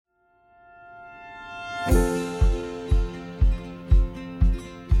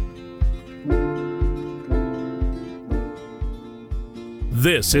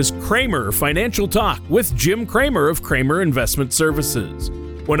This is Cramer Financial Talk with Jim Cramer of Cramer Investment Services.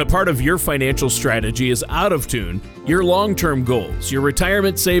 When a part of your financial strategy is out of tune, your long-term goals, your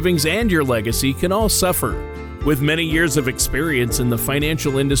retirement savings, and your legacy can all suffer. With many years of experience in the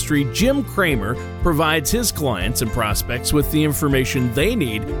financial industry, Jim Cramer provides his clients and prospects with the information they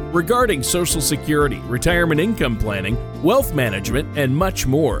need regarding Social Security, retirement income planning, wealth management, and much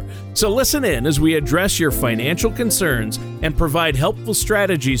more. So listen in as we address your financial concerns and provide helpful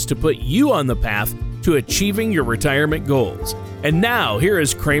strategies to put you on the path to achieving your retirement goals. And now, here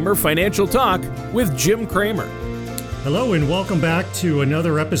is Cramer Financial Talk with Jim Cramer. Hello and welcome back to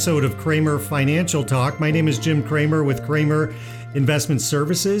another episode of Cramer Financial Talk. My name is Jim Cramer with Cramer Investment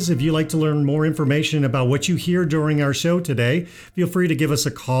Services. If you'd like to learn more information about what you hear during our show today, feel free to give us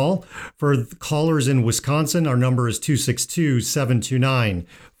a call. For callers in Wisconsin, our number is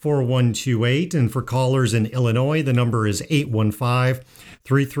 262-729-4128. And for callers in Illinois, the number is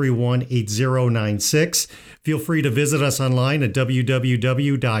 815-331-8096. Feel free to visit us online at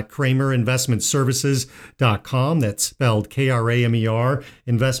www.cramerinvestmentservices.com. That's spelled K-R-A-M-E-R,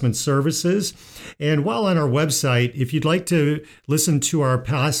 Investment Services. And while on our website, if you'd like to listen to our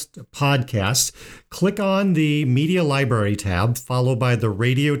past podcasts, click on the Media Library tab, followed by the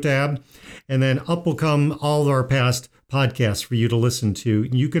Radio tab, and then up will come all of our past podcasts for you to listen to.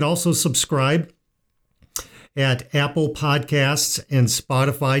 You can also subscribe at Apple Podcasts and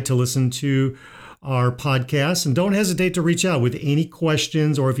Spotify to listen to our podcasts. And don't hesitate to reach out with any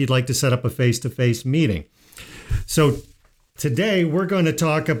questions or if you'd like to set up a face-to-face meeting. So today we're going to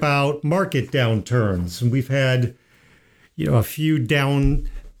talk about market downturns. We've had, a few down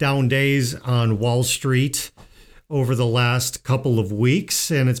days on Wall Street over the last couple of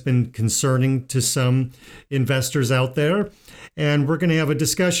weeks, and it's been concerning to some investors out there. And we're going to have a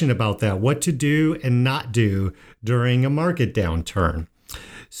discussion about that, what to do and not do during a market downturn.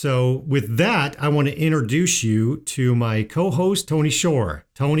 So with that, I want to introduce you to my co-host, Tony Shore.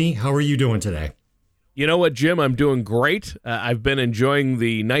 Tony, how are you doing today? You know what, Jim? I'm doing great. I've been enjoying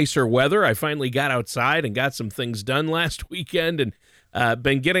the nicer weather. I finally got outside and got some things done last weekend and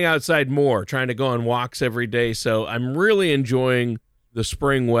been getting outside more, trying to go on walks every day. So I'm really enjoying the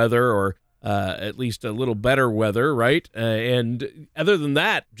spring weather, or at least a little better weather, right? And other than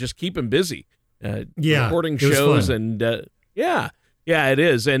that, just keeping busy. Recording shows and Yeah, it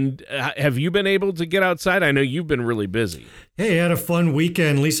is. And have you been able to get outside? I know you've been really busy. Hey, I had a fun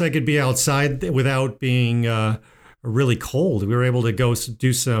weekend. At least I could be outside without being really cold. We were able to go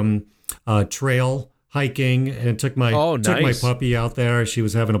do some trail hiking and took my puppy out there. She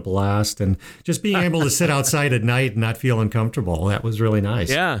was having a blast, and just being able to sit outside at night and not feel uncomfortable. That was really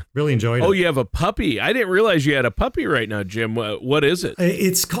nice. Yeah. Really enjoyed it. Oh, you have a puppy. I didn't realize you had a puppy right now, Jim. What is it?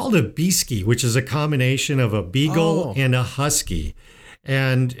 It's called a Beastie, which is a combination of a beagle and a husky.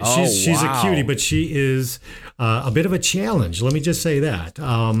 And she's a cutie, but she is a bit of a challenge. Let me just say that.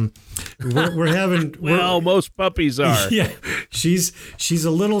 Most puppies are. Yeah, she's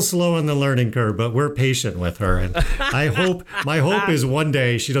a little slow on the learning curve, but we're patient with her. And my hope is one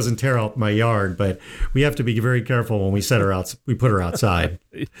day she doesn't tear up my yard. But we have to be very careful when we set her out. We put her outside.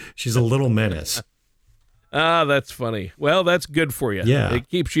 She's a little menace. Ah, that's funny. Well, that's good for you. Yeah. It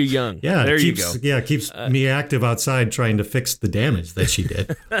keeps you young. Yeah. You go. Yeah, it keeps me active outside trying to fix the damage that she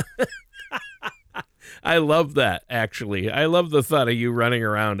did. I love that, actually. I love the thought of you running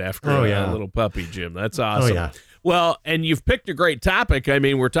around after a little puppy, Jim. That's awesome. Oh, yeah. Well, and you've picked a great topic. I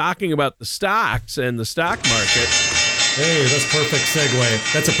mean, we're talking about the stocks and the stock market. Hey, that's perfect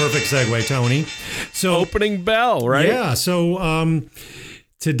segue. That's a perfect segue, Tony. So opening bell, right? Yeah. So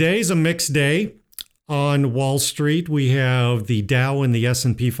today's a mixed day. On Wall Street, we have the Dow and the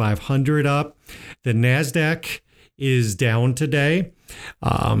S&P 500 up. The NASDAQ is down today.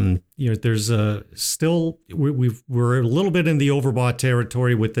 There's we're a little bit in the overbought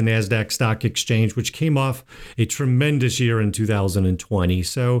territory with the NASDAQ Stock Exchange, which came off a tremendous year in 2020.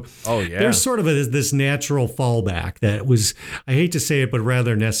 So there's sort of this natural fallback that was, I hate to say it, but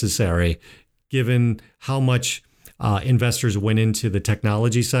rather necessary, given how much investors went into the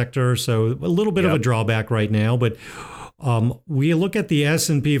technology sector. So a little bit of a drawback right now, but we look at the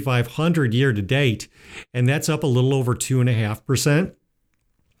S&P 500 year to date, and that's up a little over 2.5%.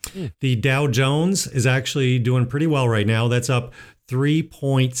 The Dow Jones is actually doing pretty well right now. That's up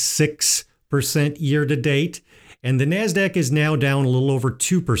 3.6% year to date. And the NASDAQ is now down a little over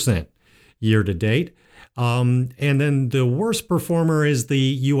 2% year to date. And then the worst performer is the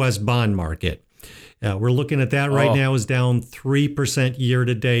U.S. bond market. We're looking at that right now is down 3% year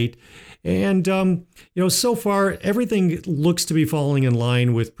to date. And, so far, everything looks to be falling in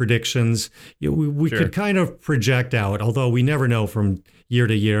line with predictions. We Sure. could kind of project out, although we never know from year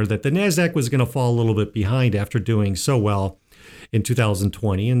to year, that the NASDAQ was going to fall a little bit behind after doing so well in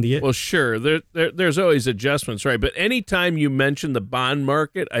 2020. And Well, sure, there's always adjustments, right? But anytime you mention the bond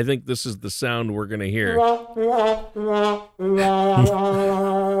market, I think this is the sound we're going to hear.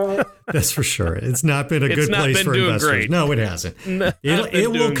 That's for sure. It's not been a It's good not place been for doing investors. great. No, it hasn't. It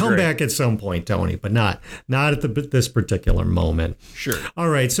will doing come great. back at some point, Tony, but not at this particular moment. Sure. All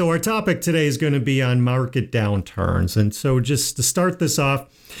right. So our topic today is going to be on market downturns. And so just to start this off,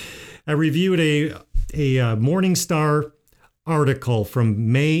 I reviewed a Morningstar article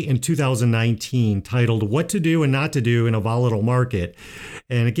from May in 2019 titled What to Do and Not to Do in a Volatile Market.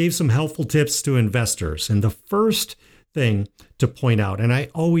 And it gave some helpful tips to investors. And the first thing to point out, and I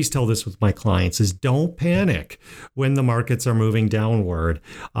always tell this with my clients, is don't panic when the markets are moving downward,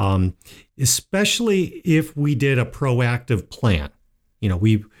 especially if we did a proactive plan.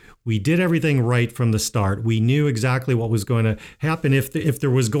 We did everything right from the start. We knew exactly what was going to happen. If there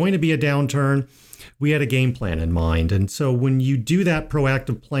was going to be a downturn, we had a game plan in mind. And so when you do that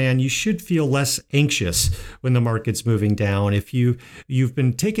proactive plan, you should feel less anxious when the market's moving down. If you've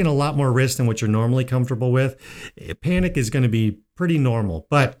been taking a lot more risk than what you're normally comfortable with, panic is going to be pretty normal.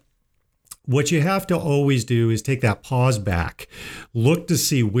 But what you have to always do is take that pause back, look to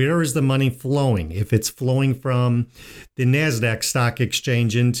see where is the money flowing. If it's flowing from the NASDAQ stock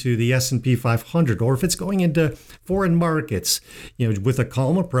exchange into the S&P 500, or if it's going into foreign markets, with a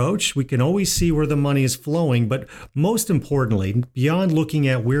calm approach, we can always see where the money is flowing. But most importantly, beyond looking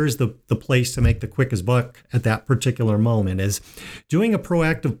at where is the place to make the quickest buck at that particular moment, is doing a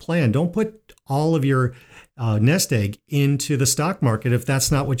proactive plan. Don't put all of your nest egg into the stock market if that's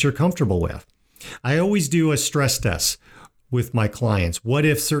not what you're comfortable with. I always do a stress test with my clients. What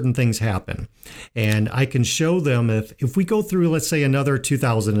if certain things happen? And I can show them if we go through, let's say, another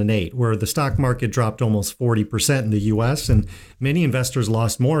 2008, where the stock market dropped almost 40% in the US, and many investors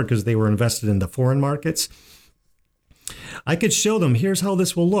lost more because they were invested in the foreign markets. I could show them, here's how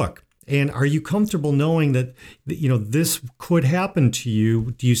this will look. And are you comfortable knowing that, this could happen to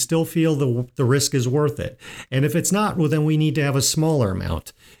you? Do you still feel the risk is worth it? And if it's not, well, then we need to have a smaller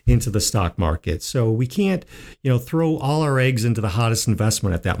amount into the stock market. So we can't, throw all our eggs into the hottest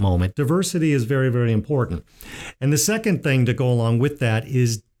investment at that moment. Diversity is very, very important. And the second thing to go along with that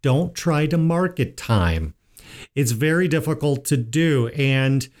is don't try to market time. It's very difficult to do.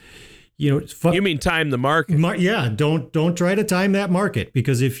 And you mean time the market? Yeah, don't try to time that market,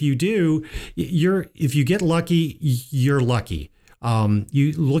 because if you do, if you get lucky, you're lucky.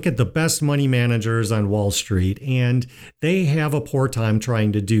 You look at the best money managers on Wall Street, and they have a poor time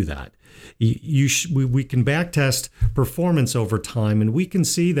trying to do that. We can backtest performance over time, and we can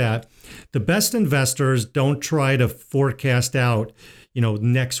see that the best investors don't try to forecast out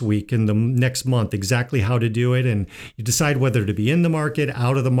next week and the next month exactly how to do it. And you decide whether to be in the market,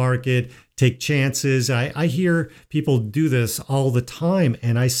 out of the market, take chances. I hear people do this all the time,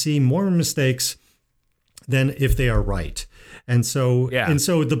 and I see more mistakes than if they are right. And so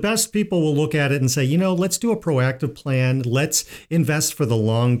the best people will look at it and say, let's do a proactive plan. Let's invest for the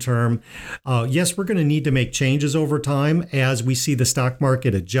long term. Yes, we're going to need to make changes over time as we see the stock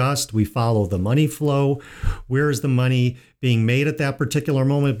market adjust. We follow the money flow. Where is the money being made at that particular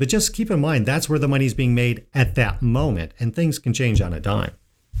moment? But just keep in mind, that's where the money's being made at that moment, and things can change on a dime.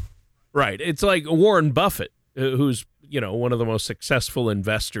 Right. It's like Warren Buffett, who's, one of the most successful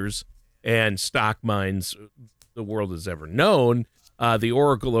investors and stock minds the world has ever known. The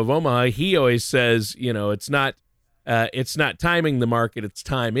Oracle of Omaha, he always says, it's not timing the market, it's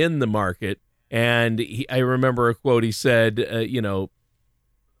time in the market. And I remember a quote he said,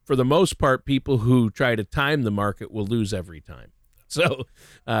 for the most part, people who try to time the market will lose every time. So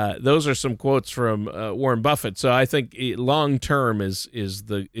those are some quotes from Warren Buffett. So I think long term is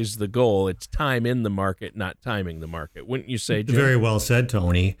the goal. It's time in the market, not timing the market. Wouldn't you say, Jim? Very well said,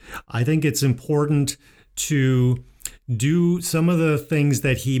 Tony. I think it's important to do some of the things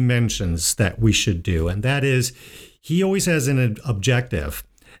that he mentions that we should do. And that is, he always has an objective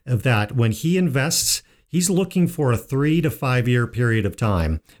of that when he invests, he's looking for a 3 to 5 year period of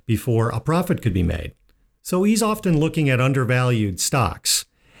time before a profit could be made. So he's often looking at undervalued stocks.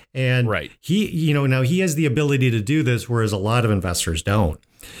 And right. He, now he has the ability to do this, whereas a lot of investors don't.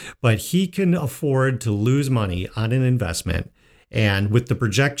 But he can afford to lose money on an investment. And with the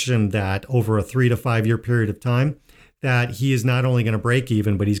projection that over a 3 to 5 year period of time, that he is not only going to break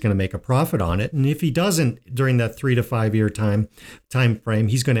even, but he's going to make a profit on it. And if he doesn't during that 3 to 5 year time frame,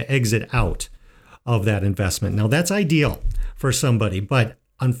 he's going to exit out of that investment. Now, that's ideal for somebody, but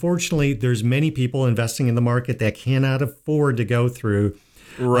unfortunately, there's many people investing in the market that cannot afford to go through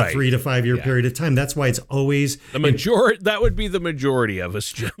a 3 to 5 year period of time. That's why it's always the majority. That would be the majority of us,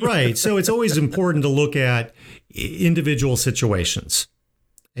 Jim. Right. So it's always important to look at individual situations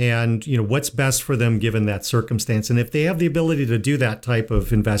and, what's best for them given that circumstance. And if they have the ability to do that type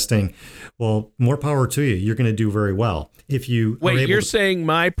of investing, well, more power to you. You're going to do very well. If you you're saying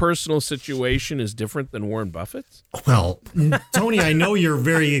my personal situation is different than Warren Buffett's? Well, Tony, I know you're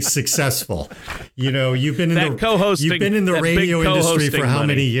very successful. You've been in the radio industry for how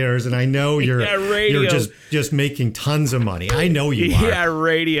many years, and I know you're just making tons of money. I know you are. Yeah,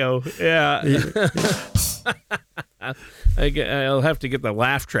 radio. Yeah. I'll have to get the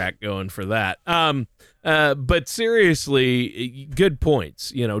laugh track going for that. But seriously, good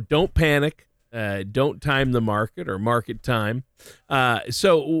points. Don't panic. Don't time the market or market time.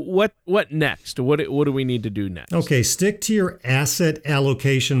 So what next? What do we need to do next? Okay, stick to your asset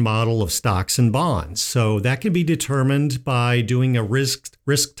allocation model of stocks and bonds. So that can be determined by doing a risk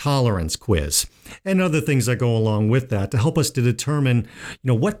tolerance quiz and other things that go along with that to help us to determine,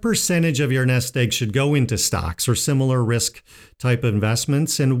 what percentage of your nest egg should go into stocks or similar risk type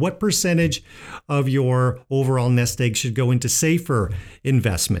investments, and what percentage of your overall nest egg should go into safer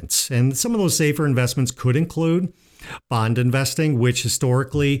investments. And some of those safer investments could include bond investing, which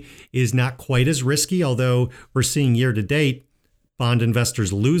historically is not quite as risky, although we're seeing year to date bond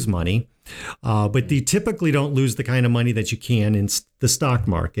investors lose money. But they typically don't lose the kind of money that you can in the stock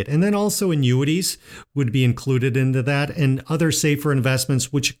market. And then also annuities would be included into that, and other safer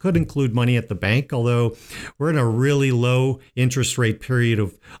investments, which could include money at the bank, although we're in a really low interest rate period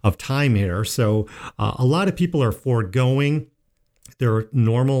of time here. So a lot of people are foregoing their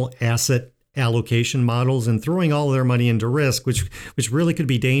normal asset allocation models and throwing all their money into risk, which really could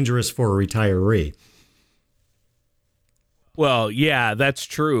be dangerous for a retiree. Well, yeah, that's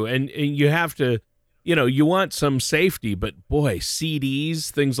true. And you have to, you want some safety, but boy,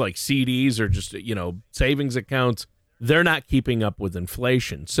 things like CDs or just, savings accounts, they're not keeping up with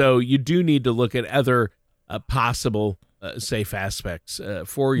inflation. So you do need to look at other possible safe aspects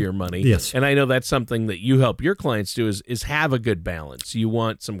for your money. Yes. And I know that's something that you help your clients do is have a good balance. You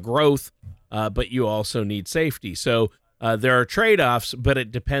want some growth, but you also need safety. So there are trade-offs, but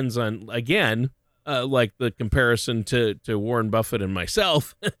it depends on, again, like the comparison to Warren Buffett and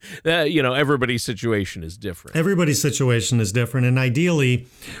myself, everybody's situation is different. Everybody's situation is different. And ideally,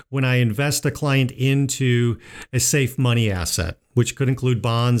 when I invest a client into a safe money asset, which could include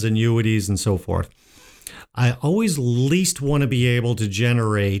bonds, annuities, and so forth, I always least want to be able to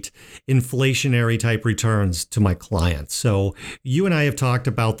generate inflationary type returns to my clients. So you and I have talked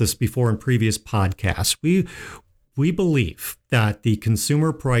about this before in previous podcasts. We believe that the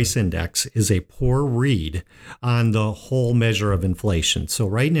consumer price index is a poor read on the whole measure of inflation. So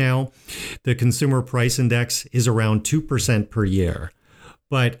right now, the consumer price index is around 2% per year.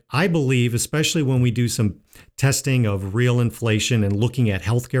 But I believe, especially when we do some testing of real inflation and looking at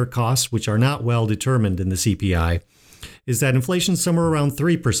healthcare costs, which are not well determined in the CPI, is that inflation is somewhere around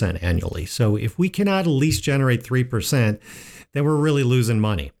 3% annually. So if we cannot at least generate 3%, then we're really losing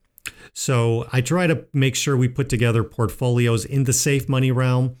money. So I try to make sure we put together portfolios in the safe money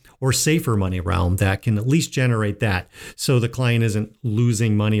realm or safer money realm that can at least generate that so the client isn't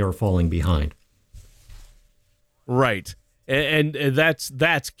losing money or falling behind. Right. And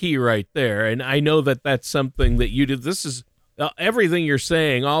that's key right there. And I know that that's something that you do. This is everything you're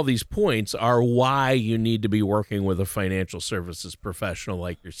saying. All these points are why you need to be working with a financial services professional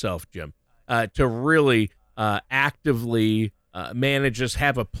like yourself, Jim, to really actively manage this,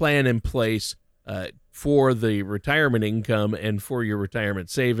 have a plan in place for the retirement income and for your retirement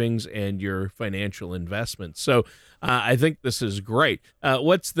savings and your financial investments. So I think this is great.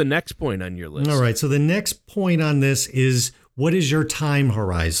 What's the next point on your list? All right. So the next point on this is, what is your time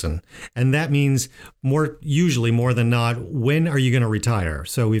horizon? And that means usually more than not, when are you going to retire?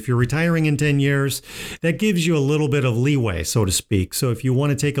 So if you're retiring in 10 years, that gives you a little bit of leeway, so to speak. So if you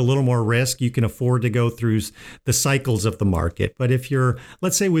want to take a little more risk, you can afford to go through the cycles of the market. But if you're,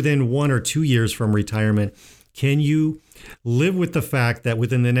 let's say, within 1 or 2 years from retirement, can you live with the fact that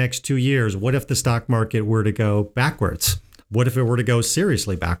within the next 2 years, what if the stock market were to go backwards? What if it were to go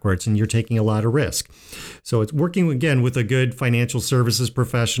seriously backwards and you're taking a lot of risk? So it's working, again, with a good financial services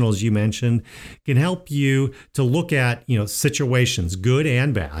professional, as you mentioned, can help you to look at, situations, good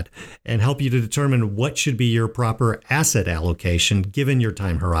and bad, and help you to determine what should be your proper asset allocation given your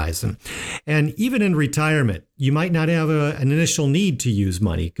time horizon. And even in retirement, you might not have an initial need to use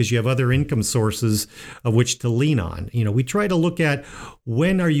money because you have other income sources of which to lean on. We try to look at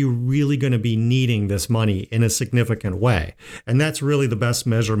when are you really going to be needing this money in a significant way. And that's really the best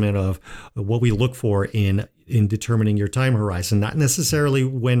measurement of what we look for in determining your time horizon, not necessarily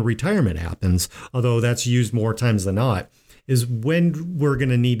when retirement happens, although that's used more times than not, is when we're going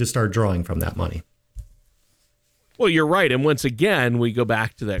to need to start drawing from that money. Well, you're right. And once again, we go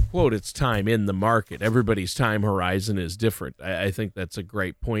back to that quote, it's time in the market. Everybody's time horizon is different. I think that's a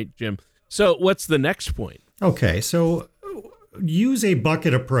great point, Jim. So what's the next point? Okay, so use a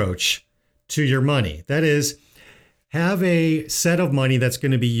bucket approach to your money. That is, have a set of money that's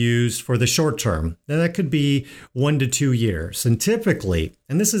going to be used for the short term. Now, that could be 1 to 2 years. And typically,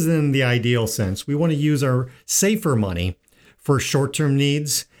 and this is in the ideal sense, we want to use our safer money for short-term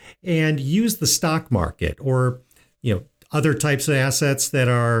needs and use the stock market or other types of assets that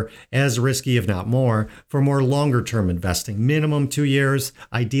are as risky, if not more, for more longer term investing, minimum 2 years,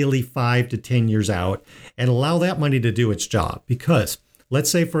 ideally 5 to 10 years out, and allow that money to do its job. Because let's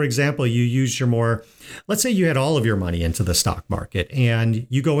say, for example, let's say you had all of your money into the stock market and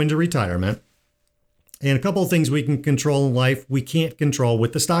you go into retirement. And a couple of things we can control in life, we can't control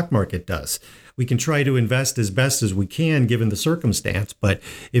what the stock market does. We can try to invest as best as we can given the circumstance, but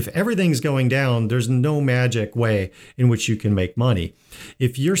if everything's going down, there's no magic way in which you can make money.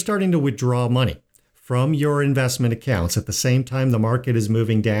 If you're starting to withdraw money from your investment accounts at the same time the market is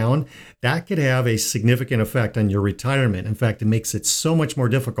moving down, that could have a significant effect on your retirement. In fact, it makes it so much more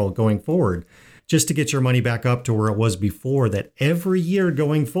difficult going forward just to get your money back up to where it was before, that every year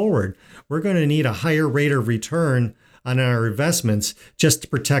going forward, we're going to need a higher rate of return on our investments just to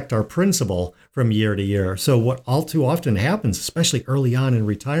protect our principal from year to year. So what all too often happens, especially early on in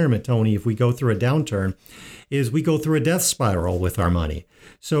retirement, Tony, if we go through a downturn, is we go through a death spiral with our money.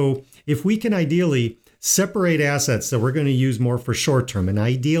 So if we can ideally separate assets that we're going to use more for short term, and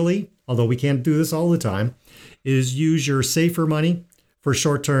ideally, although we can't do this all the time, is use your safer money for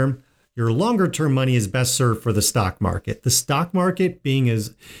short term. Your longer term money is best served for the stock market. The stock market being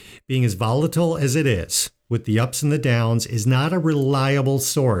as volatile as it is, with the ups and the downs, is not a reliable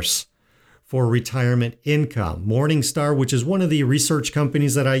source for retirement income. Morningstar, which is one of the research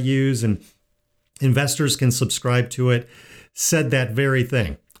companies that I use and investors can subscribe to it, said that very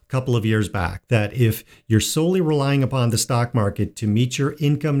thing a couple of years back, that if you're solely relying upon the stock market to meet your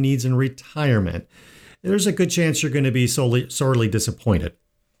income needs in retirement, there's a good chance you're going to be sorely disappointed.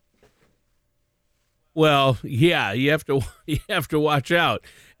 Well, yeah, you have to watch out,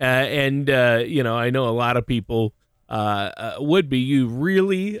 I know a lot of people would be. You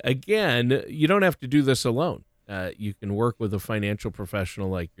really, again, you don't have to do this alone. You can work with a financial professional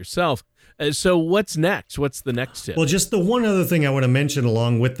like yourself. So what's next? What's the next tip? Well, just the one other thing I want to mention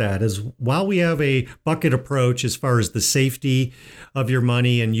along with that is while we have a bucket approach as far as the safety of your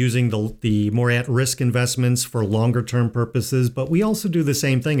money and using the more at-risk investments for longer term purposes, but we also do the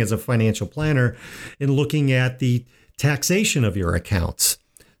same thing as a financial planner in looking at the taxation of your accounts.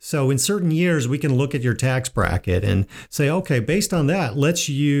 So in certain years, we can look at your tax bracket and say, okay, based on that, let's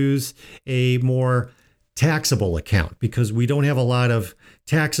use a more taxable account because we don't have a lot of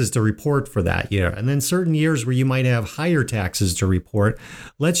taxes to report for that year. And then certain years where you might have higher taxes to report,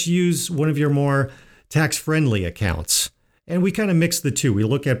 let's use one of your more tax-friendly accounts. And we kind of mix the two. We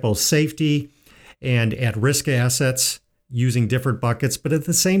look at both safety and at-risk assets using different buckets, but at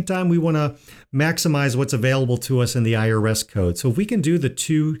the same time, we want to maximize what's available to us in the IRS code. So if we can do the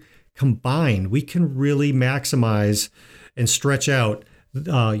two combined, we can really maximize and stretch out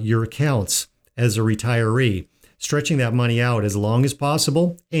your accounts as a retiree, stretching that money out as long as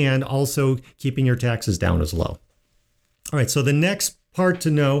possible and also keeping your taxes down as low. All right, so the next part to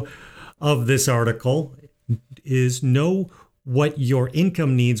know of this article is know what your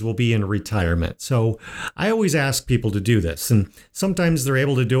income needs will be in retirement. So I always ask people to do this, and sometimes they're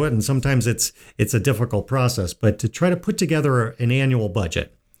able to do it, and sometimes it's a difficult process, but to try to put together an annual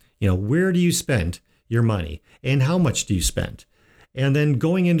budget. Where do you spend your money and how much do you spend? And then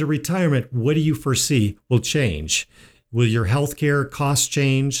going into retirement, what do you foresee will change? Will your healthcare costs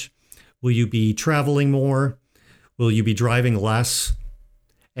change? Will you be traveling more? Will you be driving less?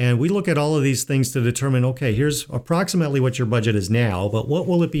 And we look at all of these things to determine, okay, here's approximately what your budget is now, but what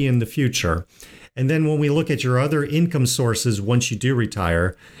will it be in the future? And then when we look at your other income sources once you do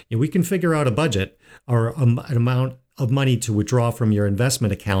retire, we can figure out a budget or an amount of money to withdraw from your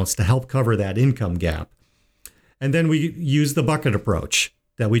investment accounts to help cover that income gap. And then we use the bucket approach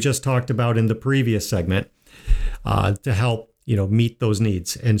that we just talked about in the previous segment to help, meet those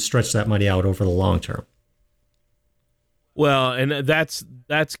needs and stretch that money out over the long term. Well, and that's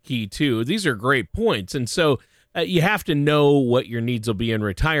key too. These are great points. And so you have to know what your needs will be in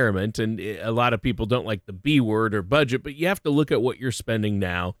retirement. And a lot of people don't like the B word or budget, but you have to look at what you're spending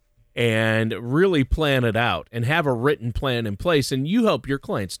now and really plan it out and have a written plan in place. And you help your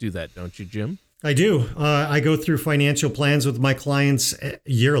clients do that, don't you, Jim? I do. I go through financial plans with my clients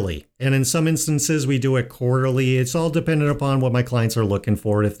yearly. And in some instances, we do it quarterly. It's all dependent upon what my clients are looking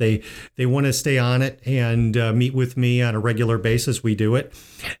for. If they want to stay on it and meet with me on a regular basis, we do it.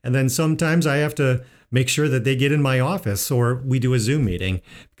 And then sometimes I have to make sure that they get in my office or we do a Zoom meeting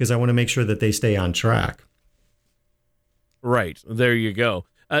because I want to make sure that they stay on track. Right. There you go.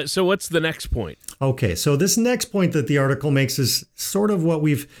 So what's the next point? Okay, so this next point that the article makes is sort of what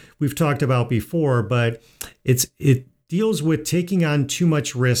we've talked about before, but it deals with taking on too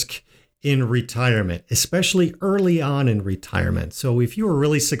much risk in retirement, especially early on in retirement. So if you were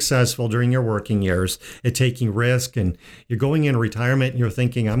really successful during your working years at taking risk and you're going in retirement and you're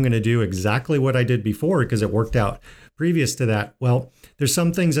thinking, I'm going to do exactly what I did before because it worked out previous to that, well, there's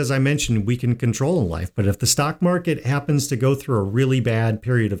some things, as I mentioned, we can control in life. But if the stock market happens to go through a really bad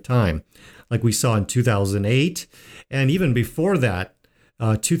period of time, like we saw in 2008, and even before that,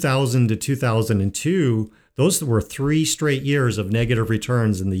 2000 to 2002, those were 3 straight years of negative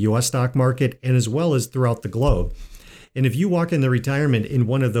returns in the U.S. stock market and as well as throughout the globe. And if you walk into retirement in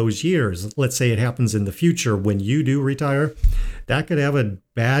one of those years, let's say it happens in the future when you do retire, that could have a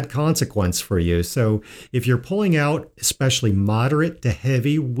bad consequence for you. So if you're pulling out especially moderate to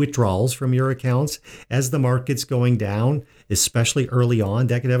heavy withdrawals from your accounts as the market's going down, especially early on,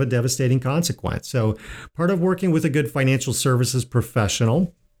 that could have a devastating consequence. So part of working with a good financial services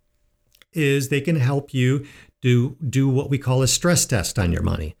professional is they can help you do what we call a stress test on your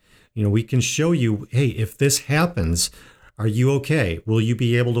money. You know, we can show you, hey, if this happens, are you okay? Will you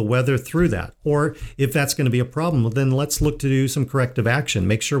be able to weather through that? Or if that's going to be a problem, then let's look to do some corrective action.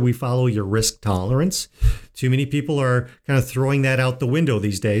 Make sure we follow your risk tolerance. Too many people are kind of throwing that out the window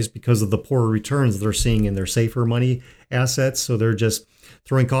these days because of the poor returns they're seeing in their safer money assets. So they're just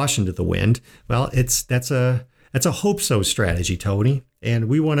throwing caution to the wind. Well, that's a hope so strategy, Tony. And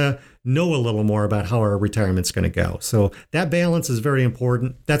we want to know a little more about how our retirement's going to go. So that balance is very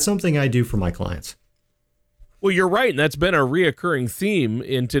important. That's something I do for my clients. Well, you're right. And that's been a reoccurring theme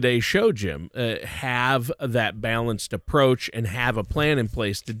in today's show, Jim. Have that balanced approach and have a plan in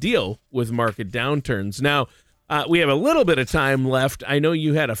place to deal with market downturns. Now, we have a little bit of time left. I know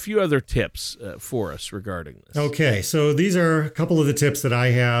you had a few other tips for us regarding this. Okay, so these are a couple of the tips that I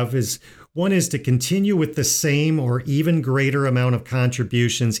have. One is to continue with the same or even greater amount of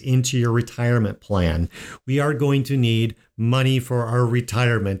contributions into your retirement plan. We are going to need money for our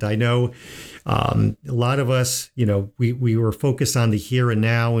retirement. I know a lot of us, we were focused on the here and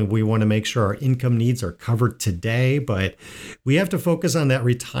now, and we want to make sure our income needs are covered today, but we have to focus on that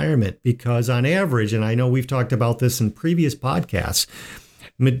retirement because on average, and I know we've talked about this in previous podcasts,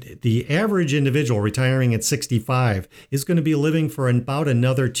 the average individual retiring at 65 is going to be living for about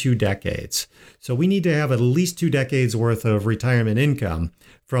another 2 decades. So we need to have at least 2 decades worth of retirement income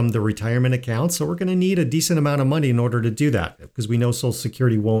from the retirement account. So we're going to need a decent amount of money in order to do that because we know Social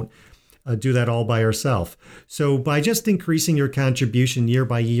Security won't do that all by ourselves. So by just increasing your contribution year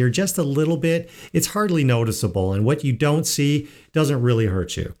by year, just a little bit, it's hardly noticeable. And what you don't see doesn't really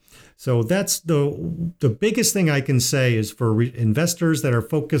hurt you. So that's the biggest thing I can say is for investors that are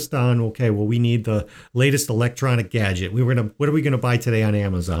focused on, okay, well, we need the latest electronic gadget. What are we going to buy today on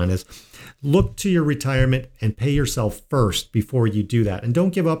Amazon? Is look to your retirement and pay yourself first before you do that. And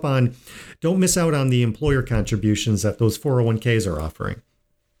don't miss out on the employer contributions that those 401ks are offering.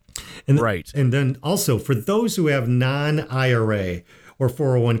 Right. And then also for those who have non-IRA or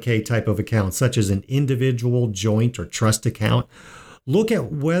 401k type of accounts, such as an individual, joint, or trust account, look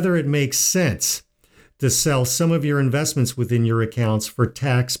at whether it makes sense to sell some of your investments within your accounts for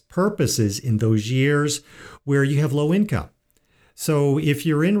tax purposes in those years where you have low income. So if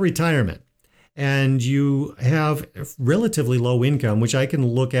you're in retirement and you have relatively low income, which I can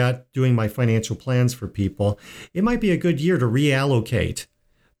look at doing my financial plans for people, it might be a good year to reallocate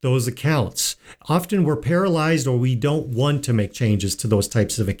those accounts. Often we're paralyzed or we don't want to make changes to those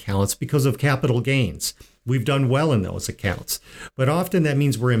types of accounts because of capital gains. We've done well in those accounts, but often that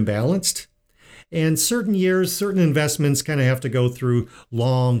means we're imbalanced. And certain years, certain investments kind of have to go through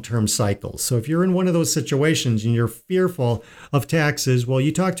long-term cycles. So if you're in one of those situations and you're fearful of taxes, well,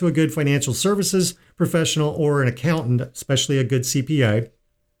 you talk to a good financial services professional or an accountant, especially a good CPA,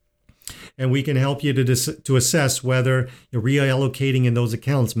 and we can help you to assess whether reallocating in those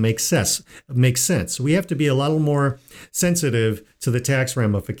accounts makes sense. So we have to be a little more sensitive to the tax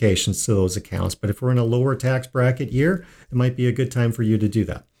ramifications to those accounts. But if we're in a lower tax bracket year, it might be a good time for you to do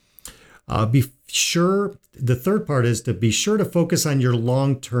that. Be sure, the third part is to be sure to focus on your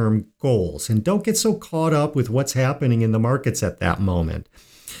long-term goals and don't get so caught up with what's happening in the markets at that moment.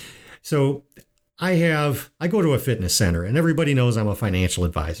 So I go to a fitness center and everybody knows I'm a financial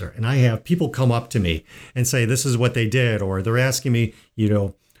advisor, and I have people come up to me and say, this is what they did, or they're asking me,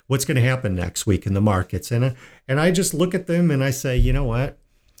 what's going to happen next week in the markets. And I just look at them and I say, you know what?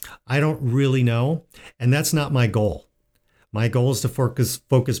 I don't really know. And that's not my goal. My goal is to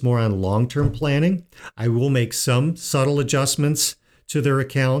focus more on long-term planning. I will make some subtle adjustments to their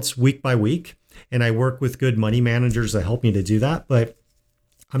accounts week by week, and I work with good money managers that help me to do that. But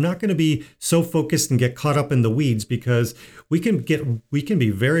I'm not going to be so focused and get caught up in the weeds, because we can be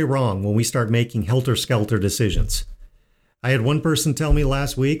very wrong when we start making helter-skelter decisions. I had one person tell me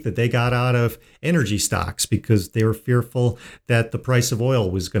last week that they got out of energy stocks because they were fearful that the price of oil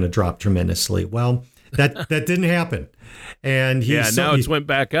was going to drop tremendously. Well, that didn't happen. And now it's went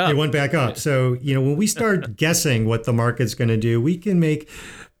back up. It went back up. So, when we start guessing what the market's going to do, we can make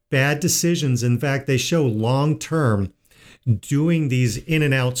bad decisions. In fact, they show long-term doing these in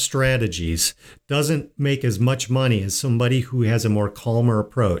and out strategies doesn't make as much money as somebody who has a more calmer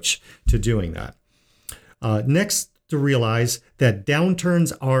approach to doing that. Next, to realize that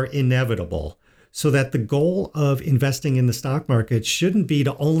downturns are inevitable, so that the goal of investing in the stock market shouldn't be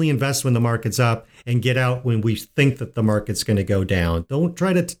to only invest when the market's up and get out when we think that the market's going to go down. Don't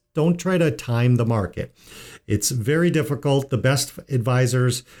try to time the market. It's very difficult. The best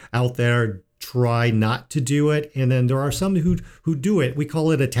advisors out there try not to do it. And then there are some who do it. We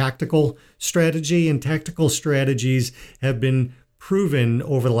call it a tactical strategy, and tactical strategies have been proven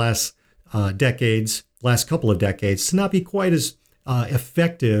over the last couple of decades to not be quite as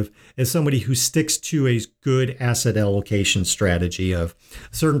effective as somebody who sticks to a good asset allocation strategy of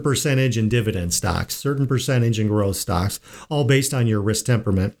a certain percentage in dividend stocks, certain percentage in growth stocks, all based on your risk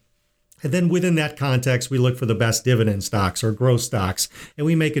temperament. And then within that context, we look for the best dividend stocks or growth stocks, and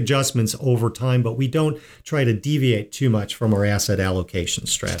we make adjustments over time, but we don't try to deviate too much from our asset allocation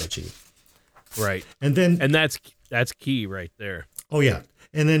strategy. Right. And that's key right there. Oh, yeah.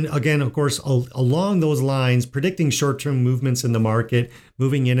 And then again, of course, along those lines, predicting short-term movements in the market,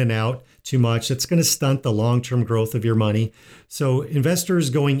 moving in and out too much, it's going to stunt the long-term growth of your money. So investors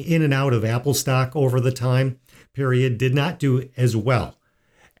going in and out of Apple stock over the time period did not do as well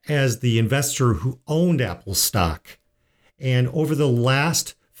as the investor who owned Apple stock. And over the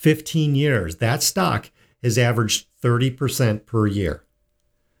last 15 years, that stock has averaged 30% per year.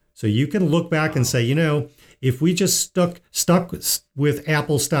 So you can look back and say, if we just stuck with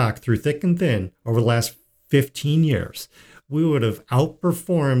Apple stock through thick and thin over the last 15 years, we would have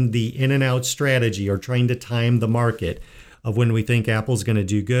outperformed the in and out strategy or trying to time the market of when we think Apple's going to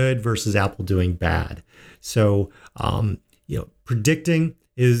do good versus Apple doing bad. So, predicting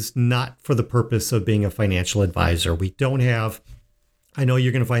is not for the purpose of being a financial advisor. We don't have, I know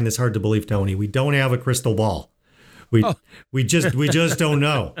you're going to find this hard to believe, Tony, we don't have a crystal ball. We just don't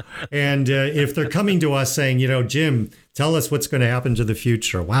know. And if they're coming to us saying, Jim, tell us what's going to happen to the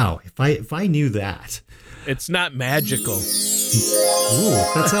future. Wow, if I knew that. It's not magical. Ooh,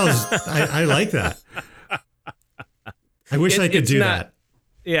 that sounds, I like that. I wish I could do that.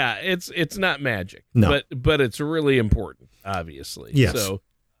 Yeah, it's not magic. No. But it's really important, obviously. Yes. So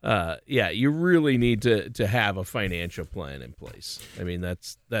you really need to have a financial plan in place. I mean,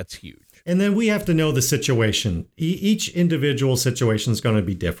 that's huge. And then we have to know the situation. Each individual situation is going to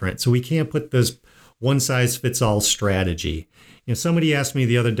be different. So we can't put this one-size-fits-all strategy. Somebody asked me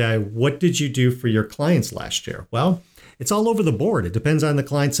the other day, what did you do for your clients last year? Well, it's all over the board. It depends on the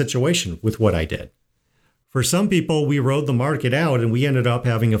client situation with what I did. For some people, we rode the market out and we ended up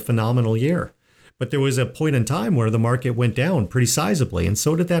having a phenomenal year. But there was a point in time where the market went down pretty sizably, and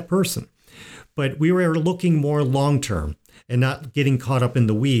so did that person. But we were looking more long-term and not getting caught up in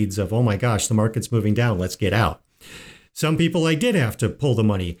the weeds of, oh my gosh, the market's moving down, let's get out. Some people, I did have to pull the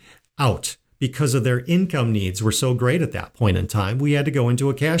money out because of their income needs were so great at that point in time. We had to go into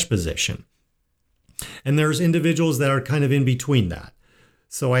a cash position. And there's individuals that are kind of in between that.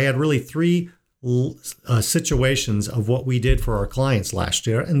 So I had really three situations of what we did for our clients last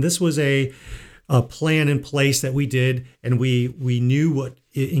year. And this was a plan in place that we did. And we knew what,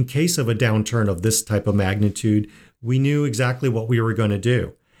 in case of a downturn of this type of magnitude, we knew exactly what we were going to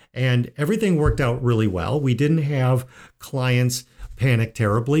do. And everything worked out really well. We didn't have clients panic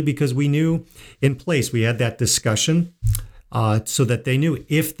terribly because we knew in place, we had that discussion so that they knew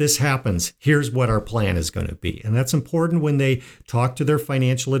if this happens, here's what our plan is going to be. And that's important when they talk to their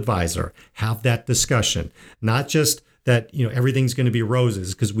financial advisor, have that discussion, not just that, everything's going to be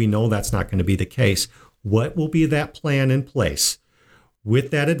roses, because we know that's not going to be the case. What will be that plan in place?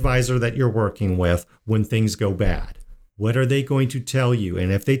 with that advisor that you're working with when things go bad. What are they going to tell you?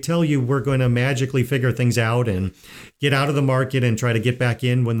 And if they tell you we're going to magically figure things out and get out of the market and try to get back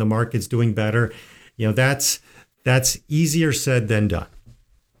in when the market's doing better, that's easier said than done.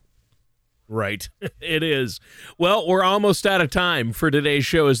 Right. It is. Well, we're almost out of time for today's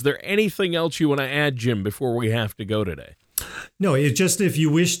show. Is there anything else you want to add, Jim, before we have to go today? No, it's just if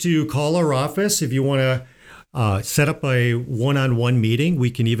you wish to call our office, if you want to set up a one-on-one meeting,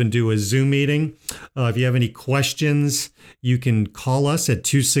 we can even do a Zoom meeting. If you have any questions, you can call us at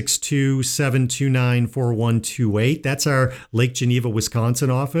 262-729-4128. That's our Lake Geneva, Wisconsin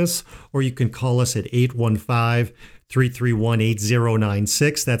office. Or you can call us at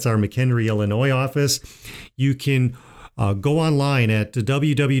 815-331-8096. That's our McHenry, Illinois office. You can go online at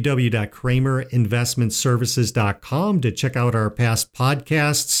www.kramerinvestmentservices.com to check out our past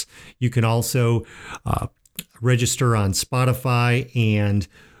podcasts. You can also register on Spotify and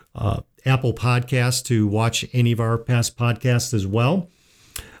Apple Podcasts to watch any of our past podcasts as well.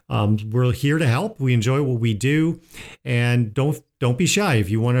 We're here to help. We enjoy what we do, and don't be shy.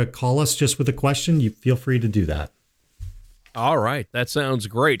 If you want to call us just with a question, you feel free to do that. All right, that sounds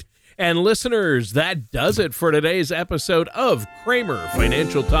great. And listeners, that does it for today's episode of Kramer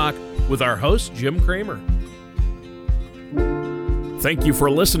Financial Talk with our host, Jim Kramer. Thank you for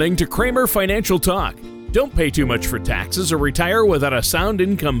listening to Kramer Financial Talk. Don't pay too much for taxes or retire without a sound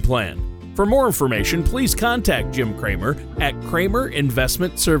income plan. For more information, please contact Jim Kramer at Kramer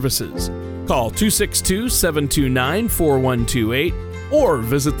Investment Services. Call 262-729-4128 or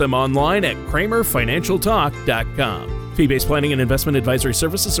visit them online at kramerfinancialtalk.com. Fee-based planning and investment advisory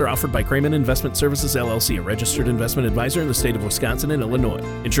services are offered by Kramer Investment Services, LLC, a registered investment advisor in the state of Wisconsin and Illinois.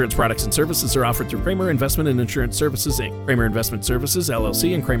 Insurance products and services are offered through Kramer Investment and Insurance Services, Inc. Kramer Investment Services,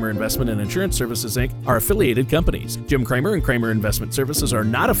 LLC, and Kramer Investment and Insurance Services, Inc. are affiliated companies. Jim Kramer and Kramer Investment Services are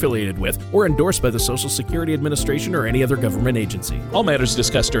not affiliated with or endorsed by the Social Security Administration or any other government agency. All matters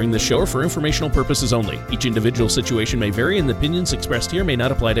discussed during this show are for informational purposes only. Each individual situation may vary, and the opinions expressed here may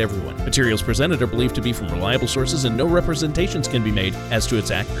not apply to everyone. Materials presented are believed to be from reliable sources, and no representations can be made as to its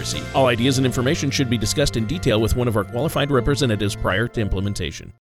accuracy. All ideas and information should be discussed in detail with one of our qualified representatives prior to implementation.